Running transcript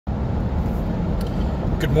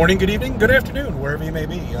Good morning, good evening, good afternoon, wherever you may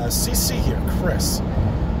be. CC here, Chris,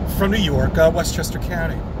 from New York, Westchester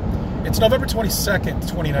County. It's November 22nd,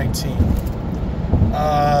 2019.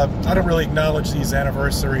 I don't really acknowledge these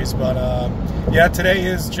anniversaries, but yeah, today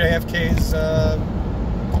is JFK's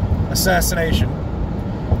assassination.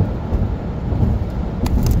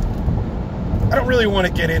 I don't really want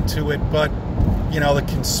to get into it, but, you know, the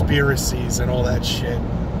conspiracies and all that shit,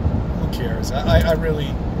 who cares? I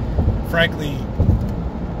really, frankly,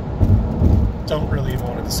 don't really even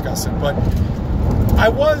want to discuss it, but I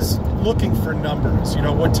was looking for numbers, you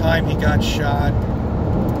know, what time he got shot,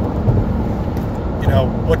 you know,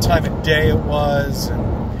 what time of day it was,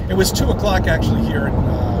 and it was 2 o'clock actually here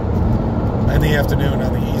in the afternoon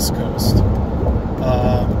on the East Coast.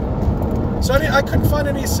 So I couldn't find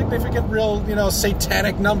any significant real, you know,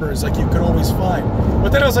 satanic numbers like you could always find.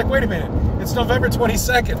 But then I was like, wait a minute, it's November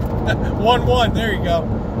 22nd, 1-1, there you go.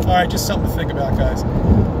 All right, just something to think about, guys.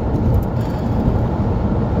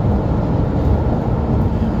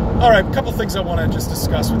 All right, a couple things I want to just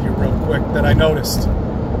discuss with you real quick that I noticed.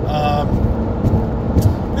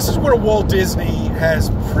 This is where Walt Disney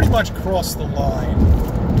has pretty much crossed the line.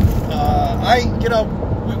 You know,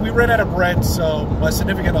 we ran out of bread, so my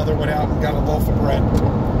significant other went out and got a loaf of bread.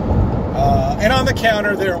 And on the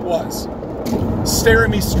counter, there it was,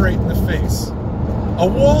 staring me straight in the face. A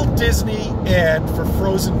Walt Disney ad for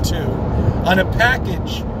Frozen 2 on a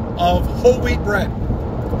package of whole wheat bread.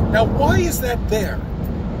 Now, why is that there?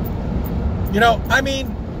 You know, I mean,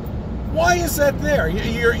 why is that there?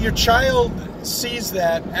 Your child sees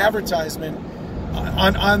that advertisement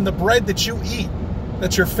on the bread that you eat,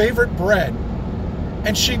 that's your favorite bread,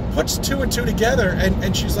 and she puts 2 and 2 together,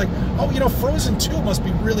 and she's like, oh, you know, Frozen 2 must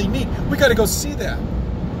be really neat. We got to go see that.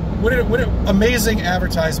 What an amazing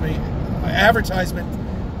advertisement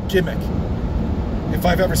gimmick. If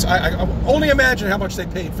I've ever, I only imagine how much they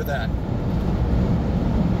paid for that.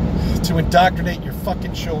 To indoctrinate your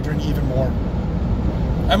fucking children even more.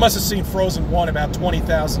 I must have seen Frozen 1 about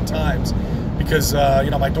 20,000 times because, you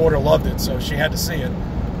know, my daughter loved it, so she had to see it.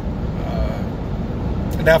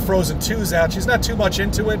 And now Frozen 2's out. She's not too much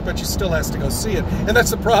into it, but she still has to go see it. And that's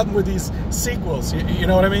the problem with these sequels. You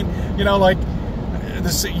know what I mean? You know, like,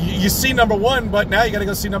 you see number 1, but now you got to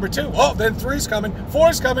go see number 2. Oh, then 3's coming,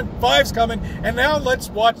 4's coming, 5's coming, and now let's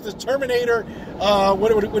watch the Terminator.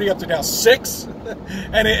 What are you up to now? 6,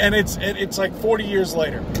 and it's like 40 years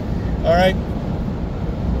later. All right.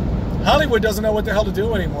 Hollywood doesn't know what the hell to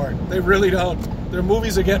do anymore. They really don't. Their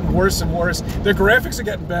movies are getting worse and worse. Their graphics are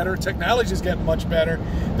getting better. Technology is getting much better.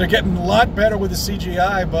 They're getting a lot better with the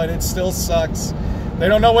CGI, but it still sucks. They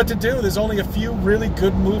don't know what to do. There's only a few really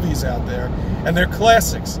good movies out there, and they're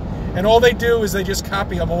classics. And all they do is they just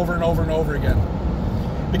copy them over and over and over again.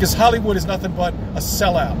 Because Hollywood is nothing but a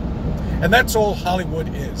sellout. And that's all Hollywood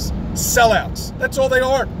is. Sellouts. That's all they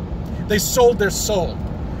are. They sold their soul.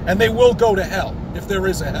 And they will go to hell, if there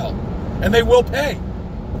is a hell. And they will pay.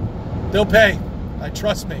 They'll pay.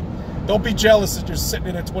 Trust me. Don't be jealous that you're sitting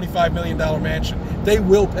in a $25 million mansion. They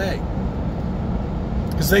will pay.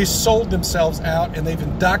 Because they sold themselves out and they've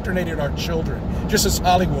indoctrinated our children, just as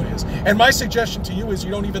Hollywood is. And my suggestion to you is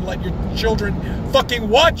you don't even let your children fucking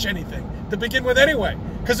watch anything to begin with anyway,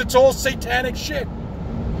 because it's all satanic shit.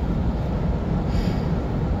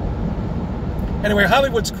 Anyway,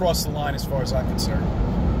 Hollywood's crossed the line as far as I'm concerned.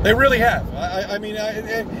 They really have. I mean,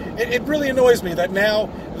 it really annoys me that now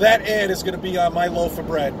that ad is going to be on my loaf of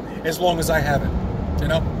bread as long as I have it. You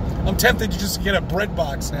know? I'm tempted to just get a bread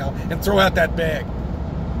box now and throw out that bag.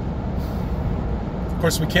 Of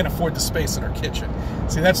course, we can't afford the space in our kitchen.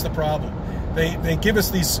 See, that's the problem. They give us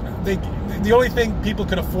these... the only thing people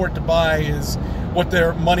can afford to buy is what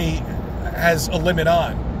their money has a limit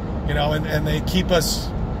on. You know, and they keep us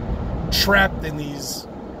trapped in these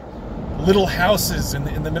little houses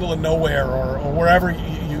in the middle of nowhere or wherever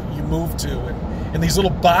you move to, and in these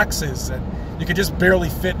little boxes that you could just barely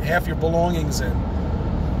fit half your belongings in.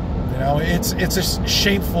 You know, it's a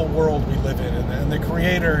shameful world we live in, and the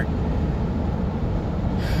creator...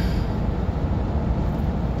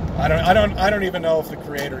 I don't even know if the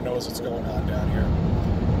creator knows what's going on down here.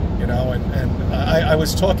 You know, and I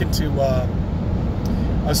was talking to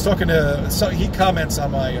so he comments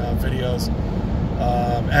on my videos,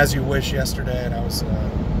 As You Wish, yesterday, and I was,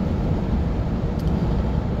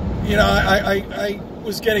 you know, I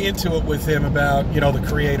was getting into it with him about, you know, the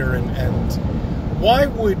creator and why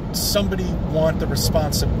would somebody want the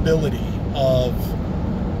responsibility of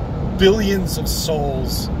billions of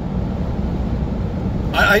souls?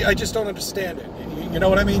 I just don't understand it. You know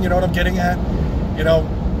what I mean? You know what I'm getting at? You know,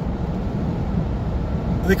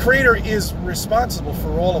 the creator is responsible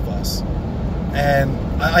for all of us. And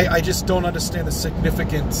I just don't understand the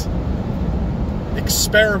significant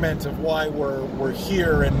experiment of why we're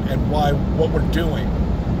here and why what we're doing.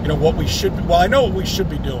 You know, what we should be, well, I know what we should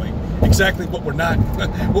be doing. Exactly what we're not,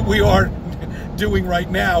 what we are doing right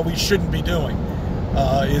now, we shouldn't be doing.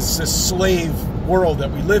 Is this slave world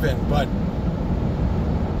that we live in. But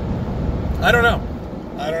I don't know.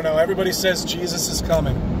 I don't know. Everybody says Jesus is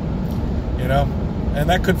coming, you know, and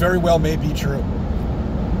that could very well may be true.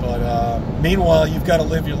 But meanwhile, you've got to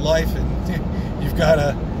live your life, and you've got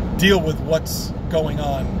to deal with what's going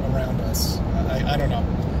on around us. I don't know.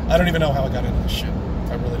 I don't even know how I got into this shit.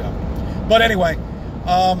 I really don't. But anyway,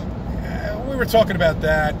 we were talking about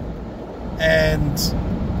that, and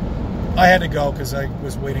I had to go because I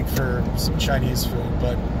was waiting for some Chinese food.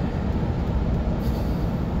 But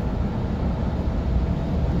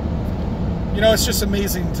you know, it's just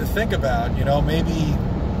amazing to think about. You know, maybe,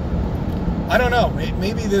 I don't know,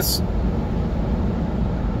 maybe this,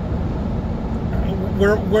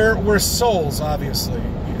 we're souls, obviously,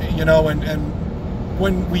 you know, and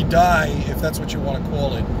when we die, if that's what you want to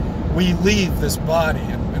call it, we leave this body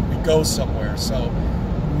and we go somewhere. So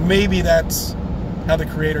maybe that's how the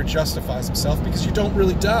Creator justifies himself, because you don't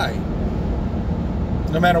really die,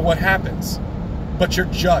 no matter what happens, but you're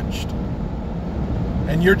judged.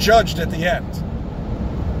 And you're judged at the end.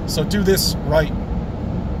 So do this right.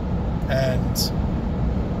 And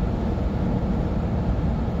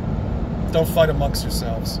don't fight amongst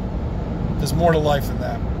yourselves. There's more to life than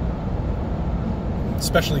that.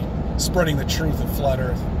 Especially spreading the truth of Flat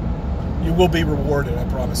Earth. You will be rewarded, I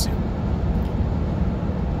promise you.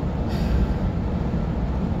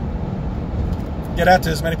 Get out to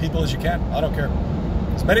as many people as you can. I don't care.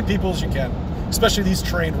 As many people as you can. Especially these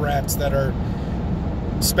trained rats that are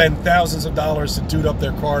spend thousands of dollars to dude up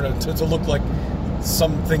their car to look like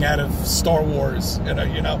something out of Star Wars. You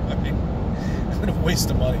know, I mean, what a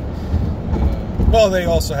waste of money. Well, they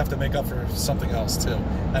also have to make up for something else too.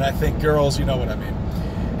 And I think girls, you know what I mean.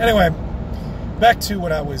 Anyway, back to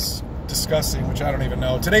what I was discussing, which I don't even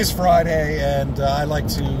know. Today's Friday, and I like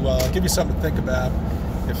to give you something to think about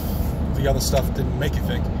if the other stuff didn't make you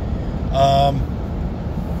think.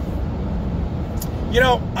 You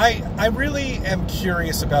know, I really am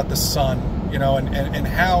curious about the sun, you know, and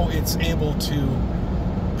how it's able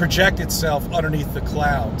to project itself underneath the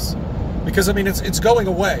clouds. Because, I mean, it's going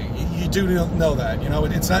away. You do know that, you know.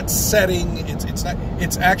 It's not setting,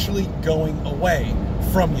 it's actually going away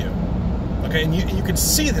from you. Okay, and you can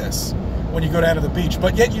see this when you go down to the beach,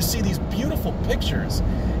 but yet you see these beautiful pictures,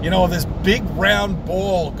 you know, of this big round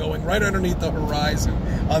ball going right underneath the horizon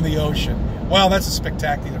on the ocean. Wow, that's a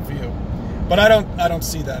spectacular view. But I don't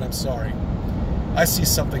see that, I'm sorry. I see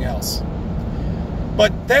something else.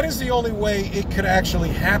 But that is the only way it could actually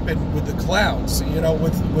happen with the clouds. You know,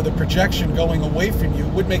 with a projection going away from you,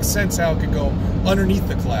 it would make sense how it could go underneath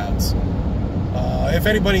the clouds. If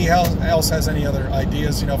anybody else has any other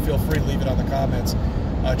ideas, you know, feel free to leave it on the comments.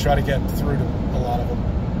 Try to get through to a lot of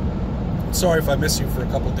them. Sorry if I miss you for a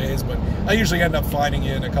couple of days, but I usually end up finding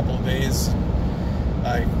you in a couple of days.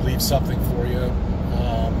 I leave something for you.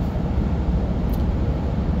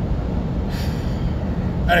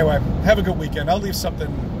 Anyway, have a good weekend. I'll leave something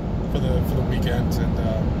for the weekend,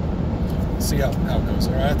 and see how it goes.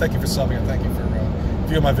 All right. Thank you for subbing, and thank you for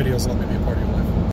viewing my videos and letting me be a part of your life.